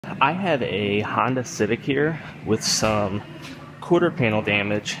I have a Honda Civic here with some quarter panel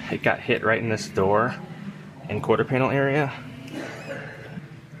damage. It got hit right in this door and quarter panel area.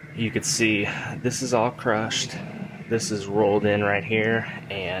 You could see this is all crushed. This is rolled in right here,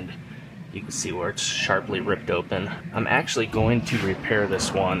 and you can see where it's sharply ripped open. I'm actually going to repair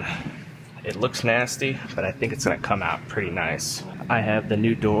this one. It looks nasty, but I think it's gonna come out pretty nice. I have the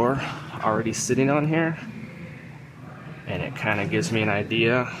new door already sitting on here, and it kind of gives me an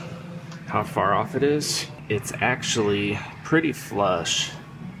idea how far off it is. It's actually pretty flush,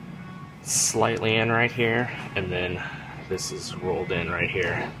 slightly in right here, and then this is rolled in right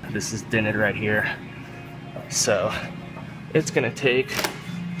here. This is dented right here. So it's gonna take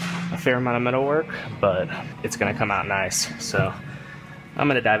a fair amount of metal work, but it's gonna come out nice. So I'm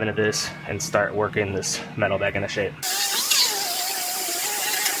gonna dive into this and start working this metal back into shape.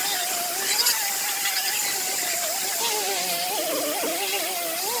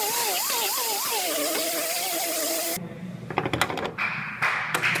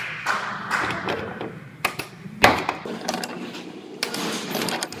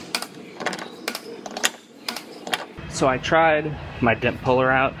 So I tried my dent puller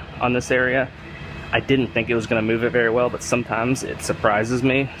out on this area. I didn't think it was gonna move it very well, but sometimes it surprises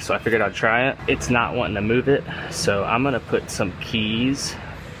me, so I figured I'd try it. It's not wanting to move it, so I'm gonna put some keys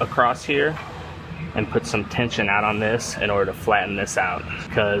across here and put some tension out on this in order to flatten this out,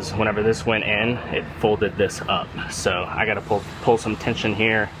 because whenever this went in, it folded this up. So I gotta pull some tension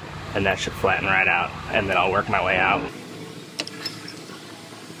here, and that should flatten right out, and then I'll work my way out.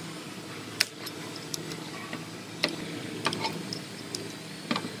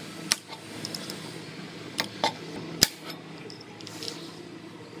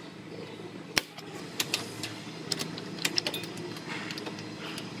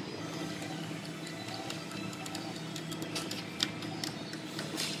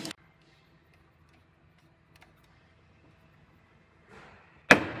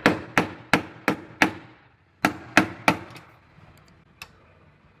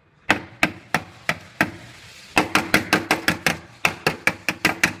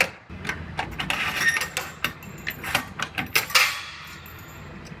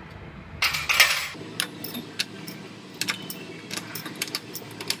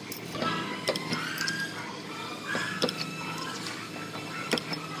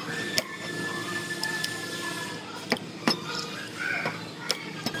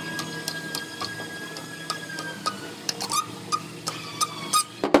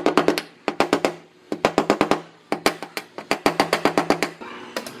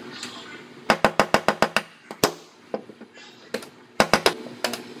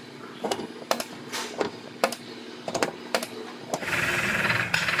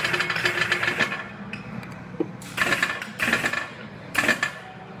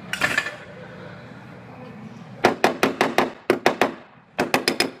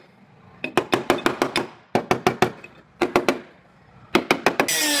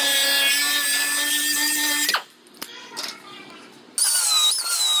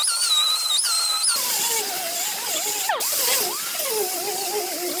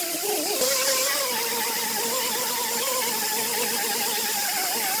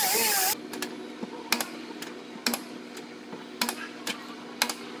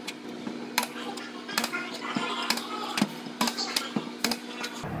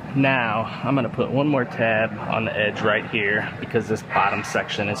 Now, I'm gonna put one more tab on the edge right here because this bottom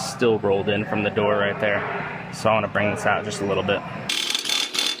section is still rolled in from the door right there. So I wanna bring this out just a little bit.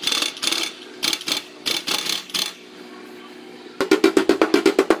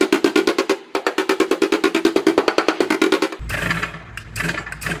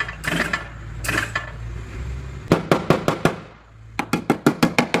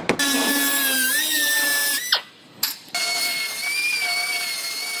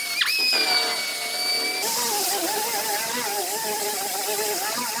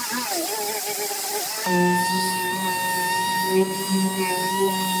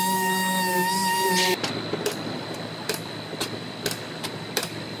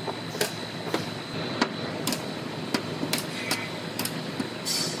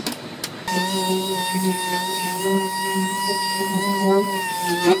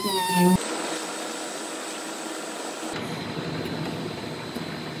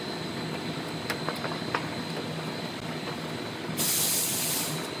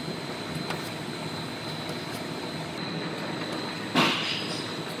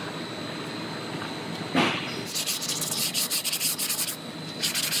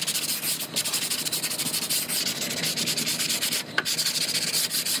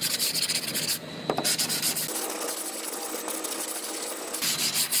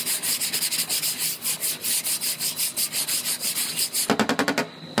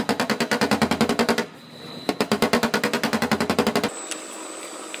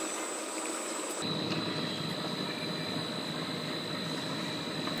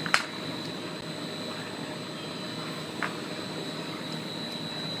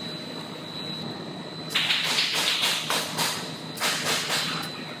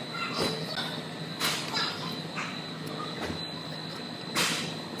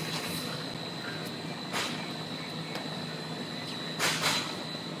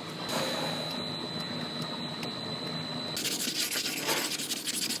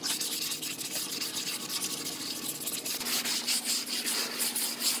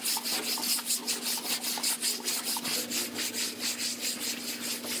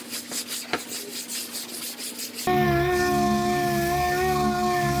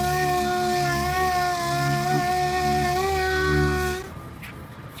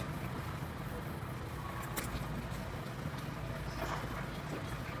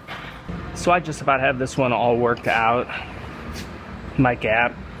 So I just about have this one all worked out. My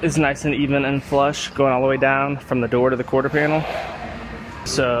gap is nice and even and flush going all the way down from the door to the quarter panel.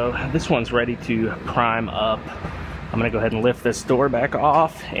 So this one's ready to prime up. I'm gonna go ahead and lift this door back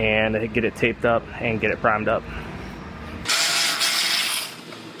off and get it taped up and get it primed up.